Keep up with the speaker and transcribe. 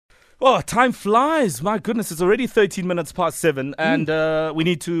Oh, time flies. My goodness, it's already 13 minutes past 7 and we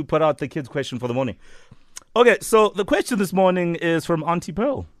need to put out the kids' question for the morning. Okay, so the question this morning is from Auntie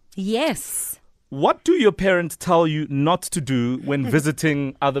Pearl. Yes. What do your parents tell you not to do when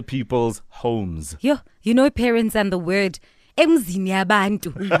visiting other people's homes? You know parents and the word emzini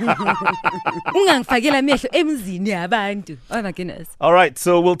yabantu. Ungangifakela amehlo emzini yabantu. Oh my goodness. All right,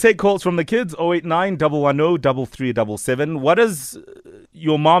 so we'll take calls from the kids, 089 110 3377. What does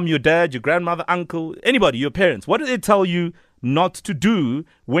your mom, your dad, your grandmother, uncle, anybody, your parents, what do they tell you not to do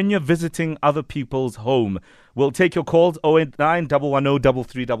when you're visiting other people's home? We'll take your calls, 089 110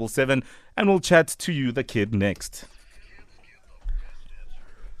 3377, and we'll chat to you, the kid, next.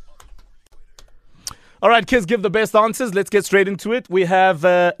 All right, kids, give the best answers. Let's get straight into it. We have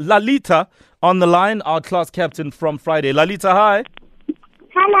Lalitha on the line, our class captain from Friday. Lalitha, hi.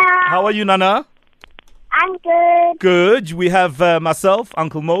 Hello. How are you, Nana? I'm good. Good. We have myself,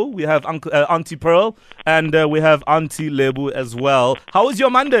 Uncle Mo. We have Auntie Pearl. And we have Auntie Lebu as well. How was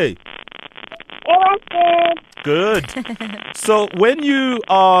your Monday? It was good. Good. So when you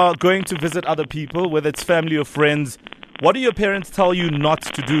are going to visit other people, whether it's family or friends, what do your parents tell you not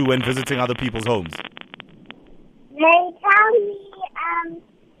to do when visiting other people's homes? They tell me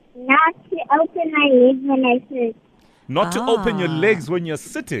not to open my legs when I sit. Not to open your legs when you're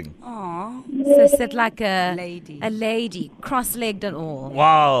sitting. Aww. So sit like a lady, cross-legged and all.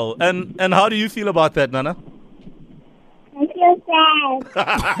 Wow. And how do you feel about that, Nana? I feel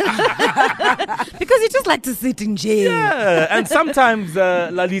sad. Because you just like to sit in jail. Yeah. And sometimes,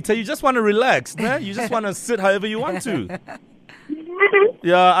 Lalita, you just want to relax. Nah? You just want to sit however you want to.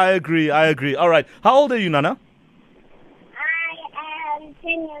 Yeah, I agree. All right. How old are you, Nana? I am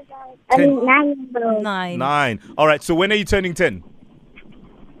 10 years old. I mean, 9 years old. 9. All right. So when are you turning 10?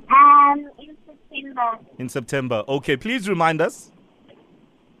 In September. In September. Okay. Please remind us.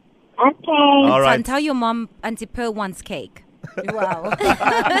 Okay. All right. Son, tell your mom Auntie Pearl wants cake. Wow.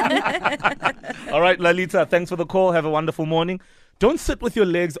 All right, Lalita, thanks for the call. Have a wonderful morning. Don't sit with your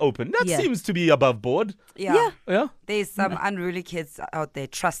legs open. That seems to be above board. Yeah. Yeah. There's some unruly kids out there,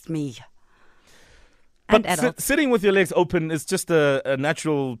 trust me. And But adults. sitting with your legs open is just a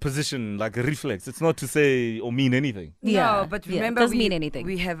natural position, like a reflex. It's not to say or mean anything. Yeah. No, but Yeah, remember, doesn't mean anything.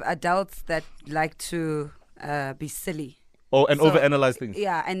 we have adults that like to be silly. Oh, and So, overanalyze things.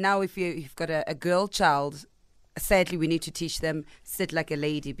 Yeah, and now if you've got a girl child, sadly we need to teach them sit like a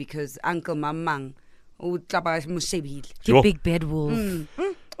lady because Uncle Mamang. Sure. You big bad wolf.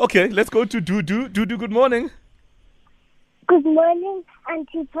 Okay, let's go to Dudu. Dudu, good morning. Good morning,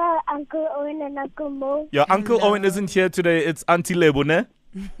 Auntie Pearl, Uncle Owen, and Uncle Mo. Your Uncle Owen isn't here today. It's Auntie Lebu, ne?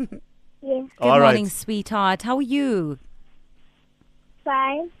 Yes. Good All morning, right. sweetheart. How are you?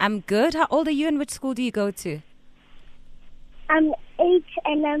 Fine. I'm good. How old are you and which school do you go to? I'm 8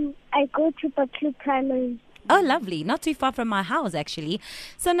 and I go to Baklu Primary. Oh, lovely. Not too far from my house, actually.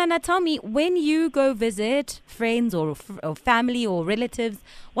 So, Nana, tell me, when you go visit friends or family or relatives,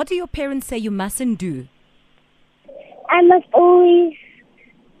 what do your parents say you mustn't do? I must always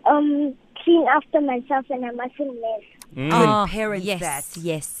clean after myself and I mustn't mess. Oh, parents yes, that.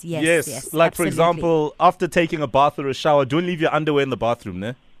 yes. Like, for absolutely. example, after taking a bath or a shower, don't leave your underwear in the bathroom,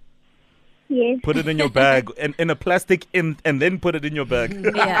 ne? Yes. Put it in your bag, and in a plastic, and then put it in your bag.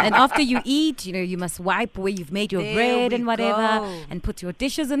 Yeah, and after you eat, you must wipe where you've made your There bread we and whatever, go. and put your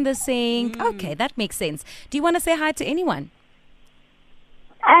dishes in the sink. Okay, that makes sense. Do you want to say hi to anyone?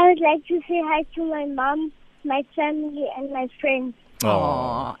 I would like to say hi to my mom, my family, and my friends.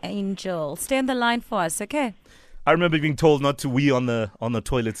 Oh, Angel. Stay on the line for us, okay? I remember being told not to wee on the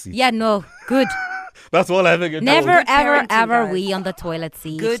toilet seat. Yeah, no, good. That's all I ever get Never, told. ever, parenting, ever guys. wee on the toilet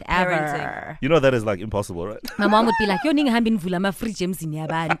seat. Good ever. parenting. You know that is like impossible, right? My mom would be like, "Yo ninga hambini vula ma fridge emzini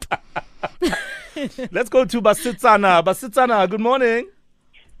yabantu." Let's go to Basitsana. Basitsana, good morning.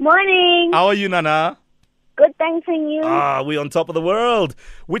 Morning. How are you, Nana? Good, thanks and you. We're on top of the world.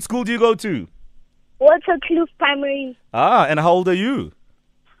 Which school do you go to? Waterkloof Primary. And how old are you?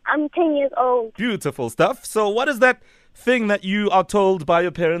 I'm 10 years old. Beautiful stuff. So what is that thing that you are told by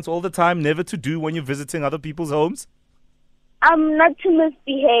your parents all the time never to do when you're visiting other people's homes? Not to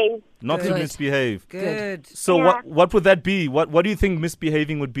misbehave. Not to Good. misbehave. Good. So Yeah. what would that be? What do you think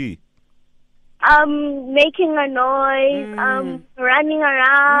misbehaving would be? Making a noise, running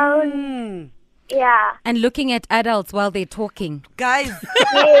around. Mm. Yeah. And looking at adults while they're talking. Guys,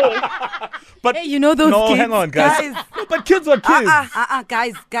 Yes. But Hey, you know those no, kids? hang on, guys. Guys. No, but kids are kids.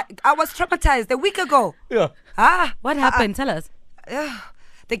 guys, I was traumatized a week ago. Yeah. What happened? Tell us.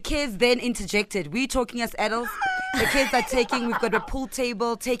 The kids then interjected. We talking as adults. The kids are taking. We've got a pool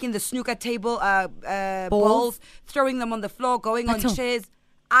table, taking the snooker table balls, throwing them on the floor, going on Pato. chairs.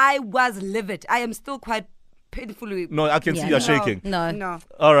 I was livid. I am still quite painfully. No, I can see Yeah, you're no. shaking. No.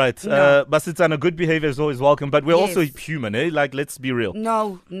 All right. No. Basitsana, good behavior is always welcome, but we're also Yes. human, eh? Like, let's be real.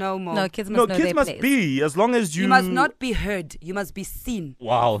 No more. No, kids must No, know kids their must place. be, as long as you... You must not be heard. You must be seen.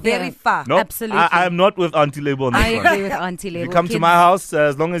 Wow. Very Yeah. far. No, Absolutely. I am not with Auntie Label on this I one. agree with Auntie If Label. you come to Kids- my house,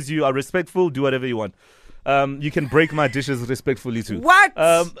 as long as you are respectful, do whatever you want. You can break my dishes respectfully too. What?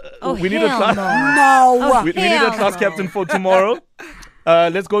 Oh, we need a hell class. no. No. Oh, We need a hell class no. captain for tomorrow.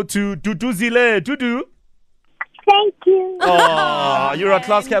 Let's go to Dudu Zile. Dudu. Thank you. Oh, you're a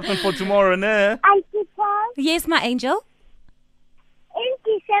class captain for tomorrow, ne? I suppose Yes, my angel. in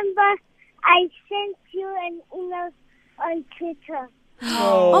December I sent you an email on Twitter.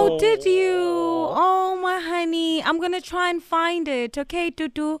 Oh, did you? Oh, my honey. I'm going to try and find it. Okay,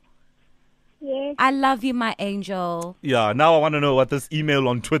 Tutu? Yes. I love you, my angel. Yeah, now I want to know what this email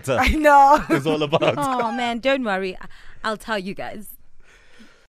on Twitter I know. is all about. Oh, man. Don't worry. I'll tell you guys.